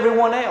so did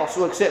everyone else,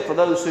 except for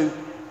those who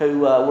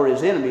were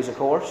His enemies, of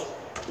course.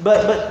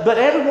 But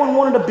everyone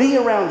wanted to be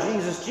around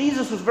Jesus.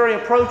 Jesus was very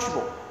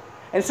approachable.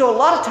 And so a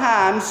lot of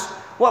times,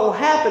 what will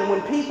happen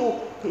when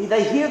people,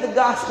 they hear the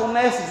gospel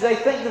message, they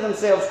think to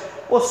themselves,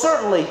 well,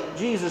 certainly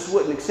Jesus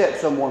wouldn't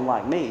accept someone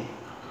like me.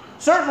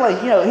 Certainly,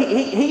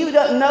 he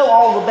doesn't know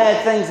all the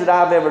bad things that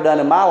I've ever done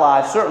in my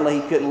life.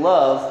 Certainly he couldn't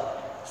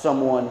love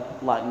someone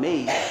like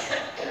me.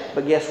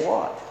 But guess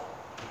what?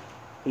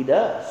 He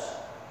does.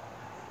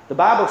 The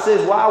Bible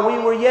says, while we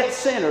were yet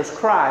sinners,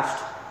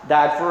 Christ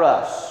died for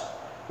us.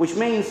 Which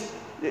means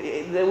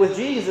that with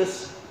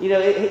Jesus,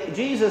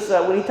 Jesus,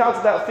 when He talks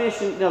about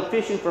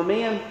fishing for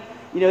men,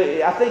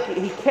 I think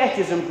He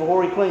catches them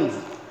before He cleans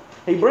them.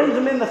 He brings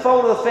them in the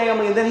fold of the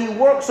family, and then He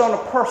works on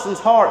a person's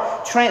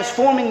heart,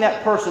 transforming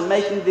that person,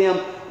 making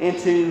them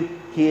into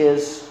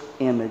His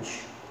image.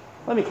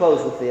 Let me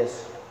close with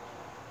this.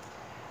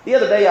 The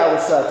other day I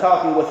was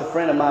talking with a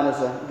friend of mine, as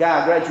a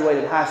guy I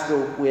graduated high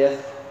school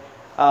with,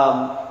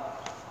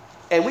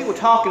 and we were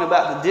talking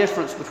about the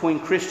difference between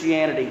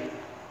Christianity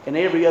and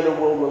every other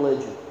world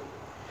religion.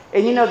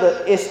 And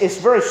it's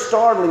very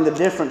startling, the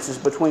differences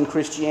between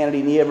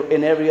Christianity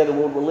and every other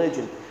world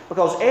religion.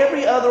 Because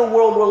every other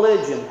world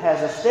religion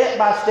has a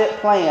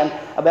step-by-step plan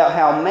about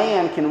how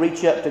man can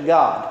reach up to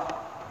God.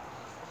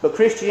 But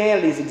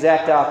Christianity is the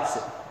exact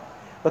opposite.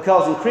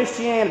 Because in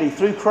Christianity,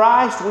 through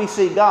Christ, we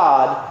see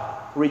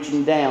God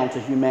reaching down to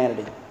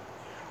humanity.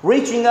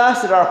 Reaching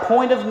us at our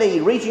point of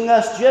need, reaching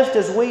us just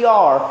as we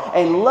are,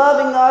 and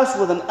loving us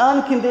with an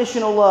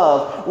unconditional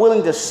love,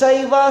 willing to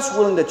save us,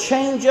 willing to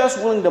change us,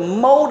 willing to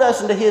mold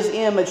us into His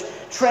image,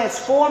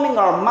 transforming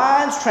our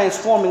minds,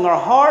 transforming our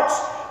hearts,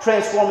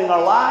 transforming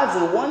our lives,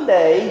 and one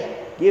day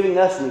giving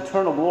us an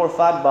eternal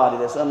glorified body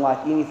that's unlike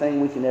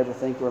anything we can ever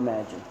think or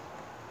imagine.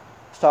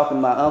 I was talking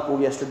to my uncle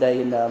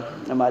yesterday, and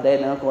my dad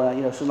and uncle,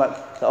 seems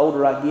like the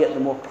older I get, the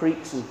more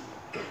creaks and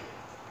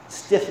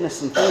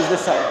stiffness and things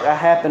this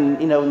happen.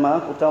 My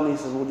uncle told me, he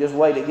says, well, just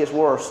wait, it gets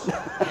worse.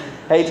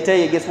 Hate to tell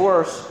you, it gets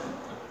worse.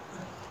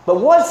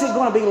 But what's it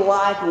going to be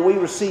like when we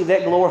receive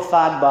that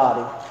glorified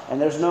body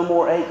and there's no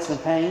more aches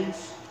and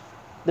pains?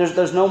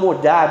 There's no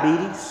more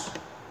diabetes,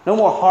 no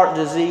more heart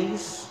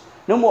disease,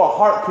 no more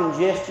heart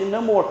congestion,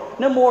 no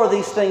more of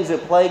these things that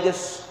plague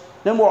us,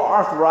 no more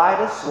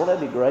arthritis. Well, that'd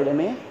be great,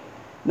 amen?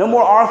 No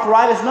more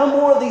arthritis, no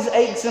more of these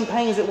aches and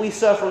pains that we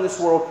suffer in this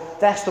world.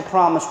 That's the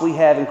promise we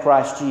have in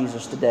Christ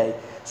Jesus today.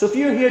 So if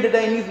you're here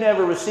today and you've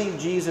never received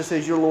Jesus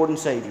as your Lord and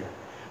Savior,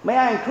 may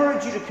I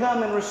encourage you to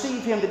come and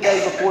receive Him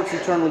today before it's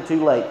eternally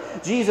too late.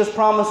 Jesus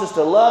promises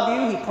to love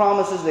you. He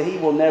promises that He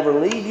will never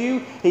leave you.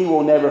 He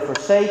will never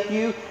forsake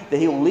you. That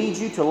He will lead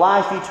you to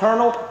life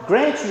eternal,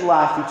 grant you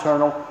life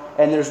eternal,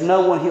 and there's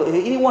no one,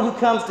 anyone who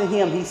comes to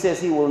Him, He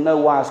says He will in no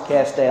wise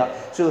cast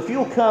out. So if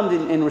you'll come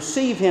and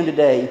receive Him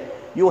today,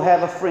 you'll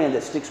have a friend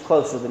that sticks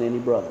closer than any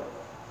brother.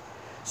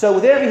 So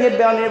with every head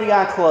bowed and every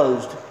eye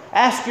closed,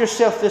 ask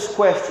yourself this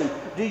question.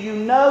 Do you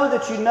know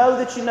that you know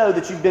that you know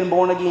that you've been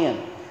born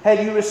again?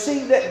 Have you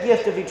received that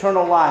gift of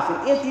eternal life?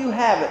 And if you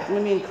haven't,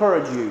 let me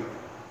encourage you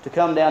to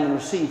come down and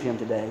receive Him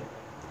today.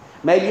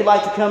 Maybe you'd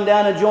like to come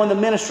down and join the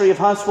ministry of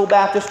Huntsville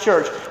Baptist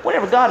Church.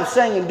 Whatever God is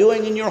saying and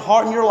doing in your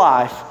heart and your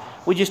life,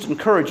 we just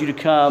encourage you to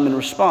come and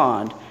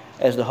respond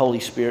as the Holy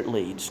Spirit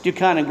leads. Dear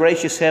kind and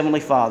gracious Heavenly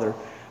Father,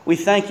 we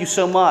thank You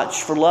so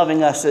much for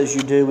loving us as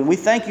You do. And we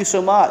thank You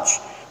so much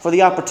for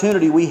the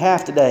opportunity we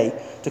have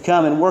today to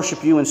come and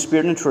worship You in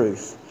spirit and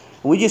truth.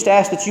 And we just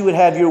ask that You would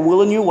have Your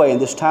will and Your way in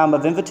this time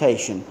of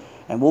invitation.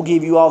 And we'll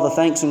give You all the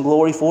thanks and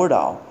glory for it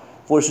all.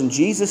 For it's in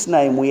Jesus'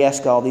 name we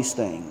ask all these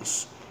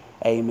things.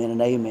 Amen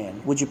and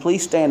amen. Would you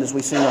please stand as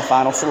we sing our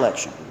final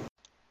selection?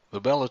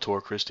 The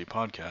Bellator Christi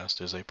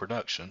podcast is a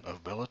production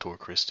of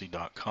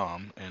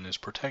bellatorchristi.com and is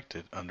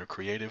protected under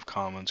Creative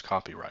Commons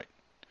copyright.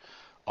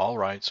 All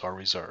rights are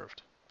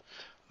reserved.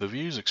 The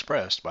views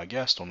expressed by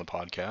guests on the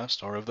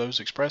podcast are of those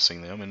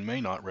expressing them and may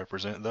not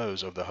represent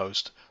those of the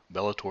host,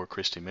 Bellator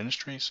Christi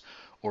Ministries,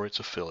 or its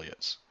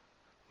affiliates.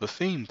 The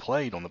theme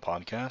played on the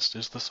podcast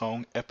is the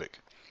song Epic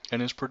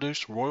and is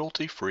produced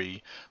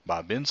royalty-free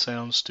by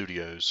Bensound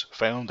Studios,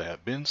 found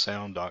at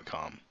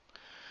bensound.com.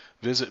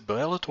 Visit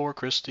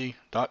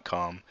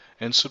bellatorchristi.com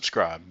and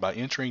subscribe by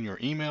entering your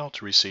email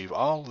to receive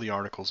all the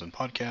articles and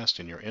podcasts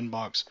in your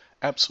inbox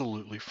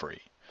absolutely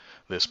free.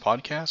 This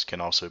podcast can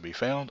also be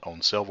found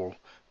on several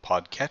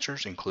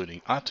podcatchers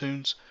including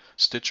iTunes,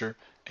 Stitcher,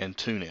 and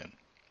TuneIn.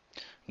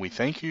 We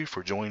thank you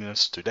for joining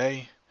us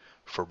today.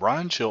 For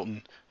Brian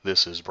Chilton,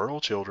 this is Burl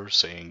Childers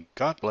saying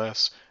God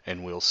bless,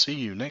 and we'll see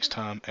you next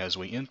time as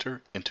we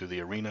enter into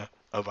the arena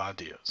of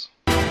ideas.